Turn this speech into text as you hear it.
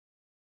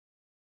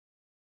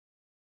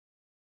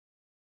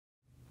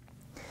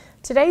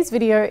Today's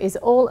video is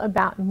all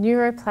about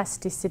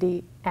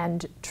neuroplasticity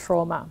and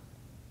trauma.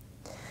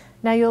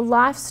 Now, your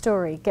life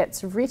story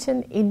gets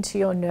written into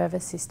your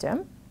nervous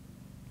system,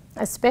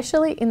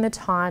 especially in the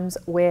times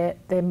where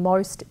they're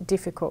most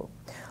difficult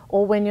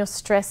or when your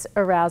stress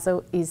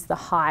arousal is the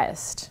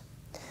highest.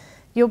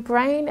 Your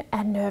brain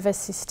and nervous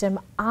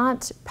system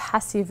aren't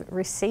passive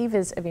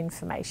receivers of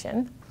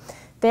information.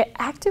 They're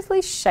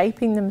actively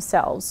shaping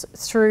themselves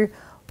through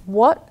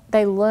what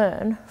they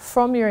learn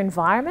from your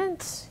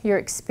environment, your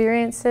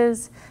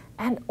experiences,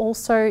 and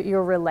also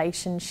your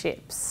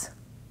relationships.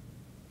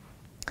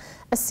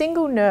 A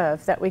single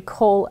nerve that we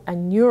call a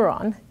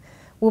neuron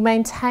will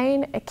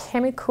maintain a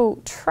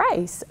chemical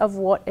trace of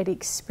what it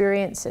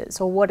experiences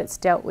or what it's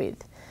dealt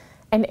with.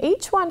 And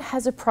each one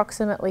has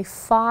approximately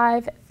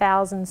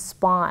 5,000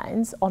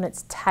 spines on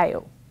its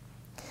tail.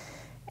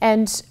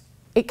 And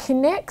it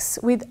connects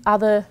with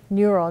other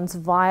neurons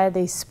via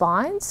these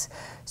spines,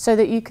 so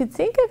that you could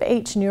think of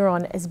each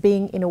neuron as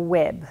being in a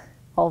web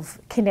of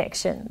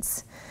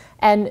connections.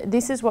 And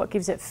this is what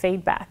gives it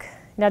feedback.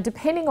 Now,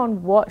 depending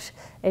on what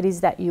it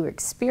is that you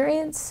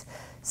experience,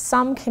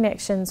 some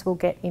connections will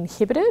get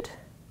inhibited,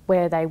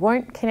 where they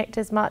won't connect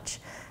as much,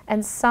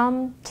 and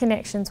some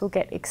connections will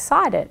get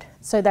excited,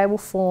 so they will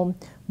form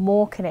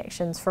more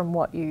connections from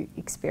what you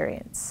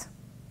experience.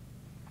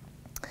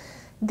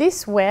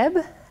 This web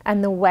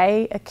and the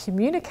way it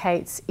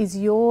communicates is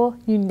your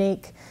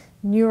unique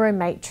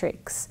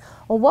neuromatrix,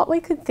 or what we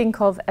could think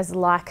of as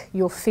like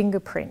your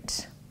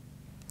fingerprint.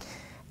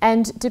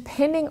 And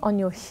depending on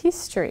your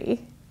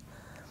history,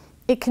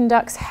 it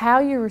conducts how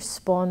you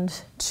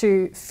respond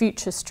to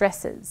future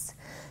stresses.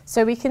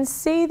 So we can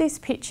see this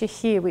picture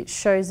here, which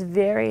shows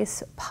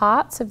various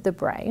parts of the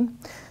brain,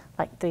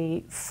 like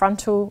the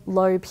frontal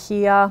lobe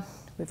here.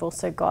 We've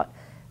also got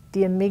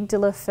the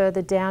amygdala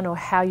further down, or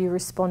how you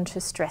respond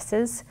to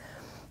stresses.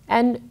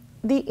 And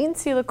the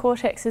insular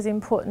cortex is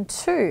important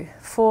too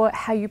for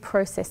how you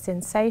process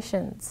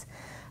sensations.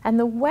 And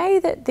the way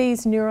that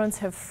these neurons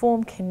have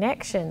formed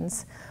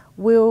connections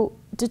will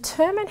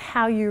determine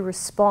how you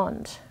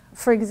respond.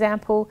 For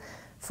example,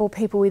 for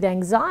people with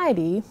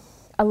anxiety,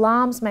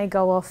 alarms may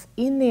go off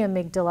in the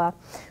amygdala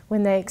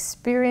when they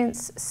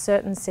experience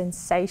certain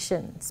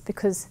sensations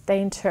because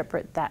they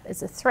interpret that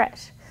as a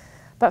threat.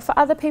 But for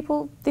other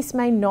people, this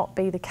may not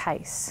be the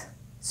case.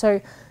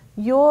 So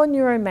your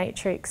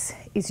neuromatrix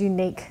is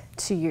unique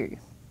to you.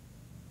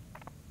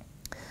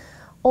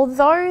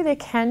 Although there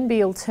can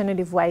be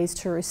alternative ways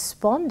to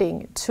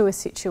responding to a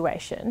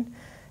situation,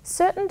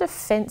 certain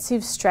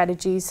defensive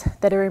strategies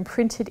that are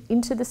imprinted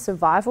into the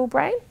survival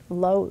brain,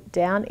 low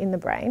down in the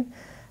brain,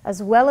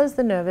 as well as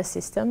the nervous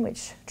system,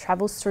 which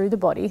travels through the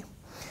body,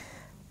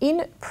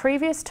 in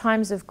previous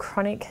times of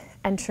chronic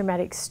and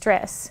traumatic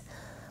stress,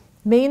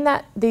 mean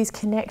that these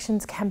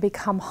connections can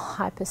become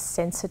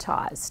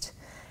hypersensitized.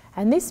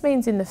 And this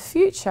means in the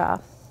future,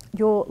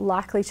 you're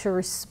likely to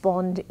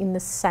respond in the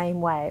same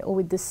way or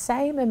with the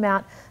same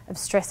amount of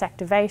stress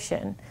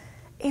activation,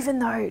 even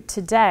though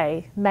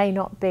today may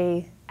not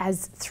be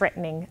as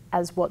threatening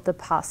as what the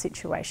past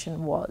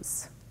situation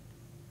was.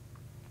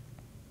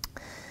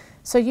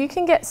 So you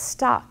can get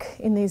stuck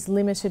in these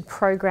limited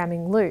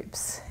programming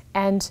loops,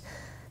 and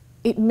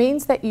it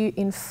means that you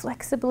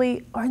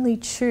inflexibly only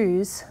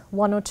choose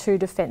one or two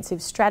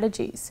defensive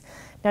strategies.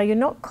 Now, you're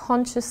not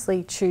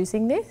consciously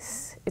choosing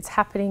this. It's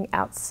happening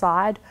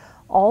outside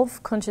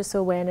of conscious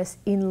awareness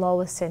in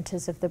lower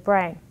centers of the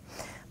brain.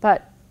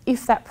 But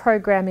if that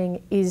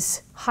programming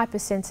is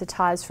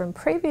hypersensitized from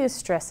previous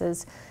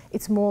stresses,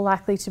 it's more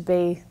likely to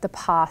be the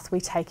path we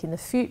take in the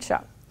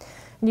future.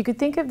 And you could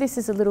think of this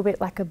as a little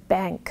bit like a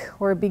bank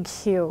or a big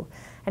hill.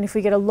 And if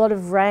we get a lot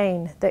of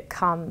rain that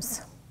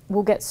comes,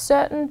 we'll get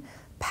certain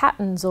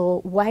patterns or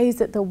ways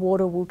that the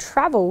water will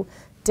travel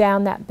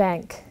down that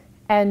bank.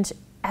 And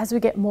as we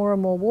get more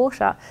and more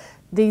water,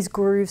 these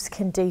grooves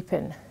can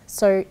deepen.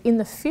 So in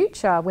the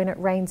future, when it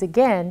rains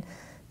again,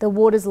 the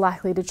water's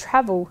likely to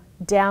travel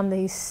down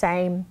these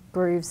same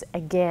grooves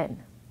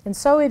again. And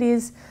so it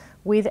is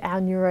with our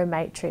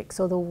neuromatrix,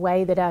 or the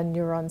way that our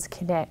neurons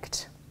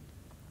connect.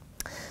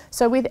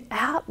 So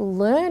without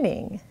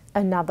learning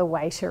another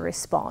way to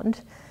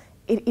respond,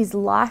 it is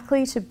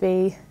likely to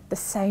be the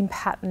same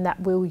pattern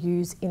that we'll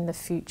use in the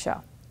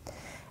future.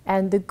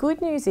 And the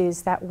good news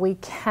is that we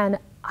can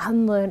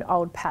unlearn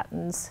old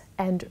patterns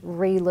and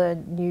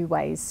relearn new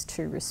ways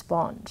to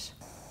respond.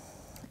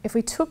 If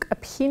we took a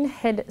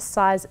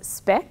pinhead-sized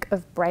speck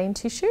of brain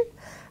tissue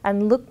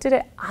and looked at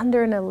it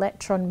under an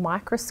electron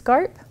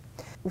microscope,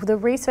 the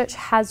research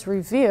has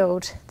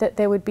revealed that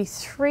there would be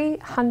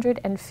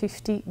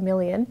 350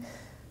 million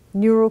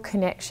neural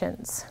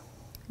connections.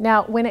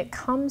 Now, when it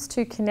comes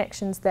to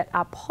connections that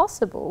are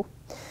possible,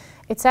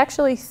 it's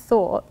actually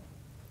thought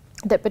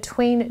that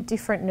between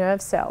different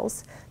nerve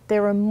cells,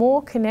 there are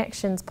more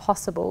connections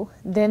possible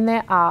than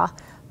there are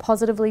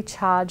positively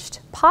charged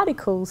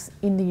particles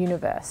in the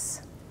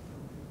universe.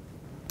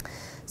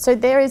 So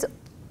there is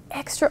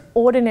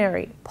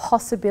extraordinary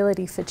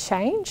possibility for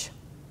change,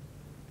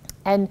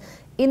 and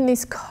in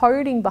this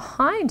coding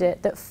behind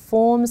it that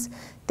forms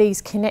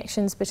these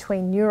connections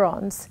between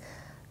neurons,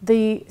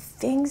 the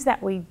things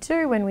that we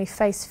do when we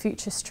face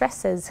future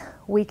stresses,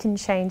 we can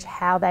change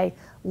how they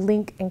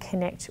link and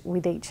connect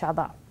with each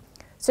other.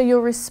 So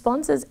your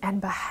responses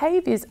and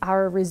behaviours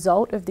are a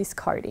result of this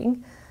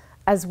coding,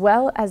 as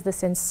well as the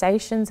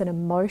sensations and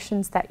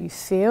emotions that you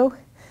feel,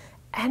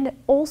 and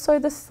also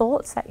the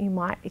thoughts that you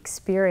might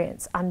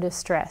experience under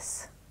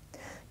stress.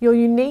 Your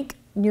unique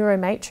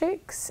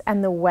neuromatrix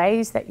and the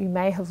ways that you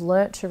may have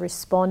learnt to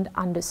respond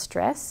under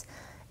stress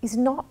is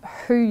not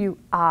who you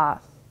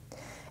are.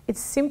 It's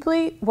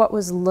simply what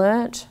was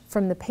learnt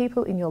from the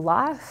people in your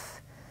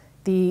life,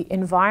 the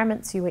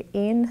environments you were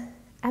in,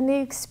 and the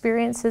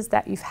experiences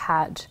that you've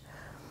had.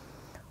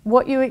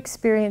 What you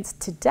experience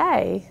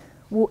today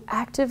will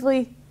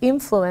actively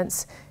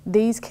influence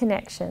these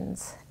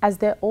connections as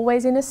they're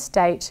always in a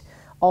state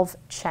of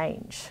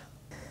change.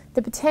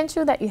 The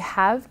potential that you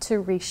have to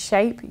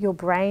reshape your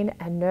brain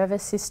and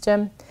nervous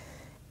system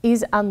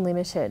is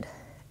unlimited,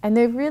 and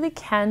there really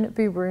can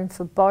be room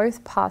for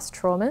both past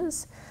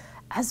traumas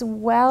as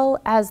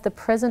well as the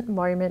present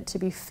moment to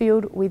be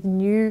filled with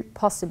new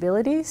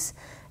possibilities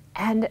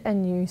and a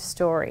new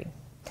story.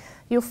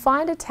 You'll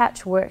find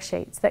attached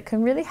worksheets that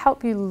can really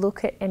help you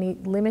look at any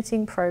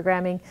limiting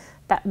programming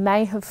that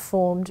may have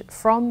formed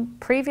from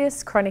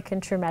previous chronic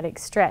and traumatic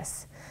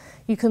stress.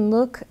 You can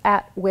look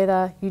at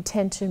whether you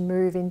tend to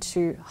move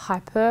into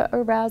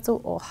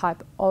hyperarousal or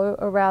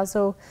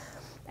hypoarousal,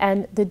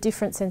 and the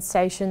different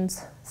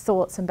sensations,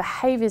 thoughts and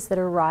behaviours that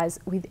arise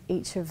with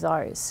each of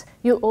those.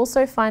 You'll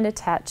also find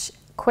attached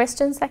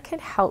questions that can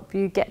help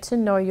you get to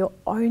know your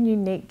own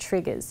unique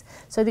triggers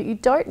so that you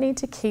don't need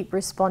to keep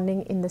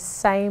responding in the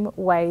same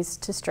ways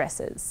to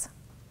stresses.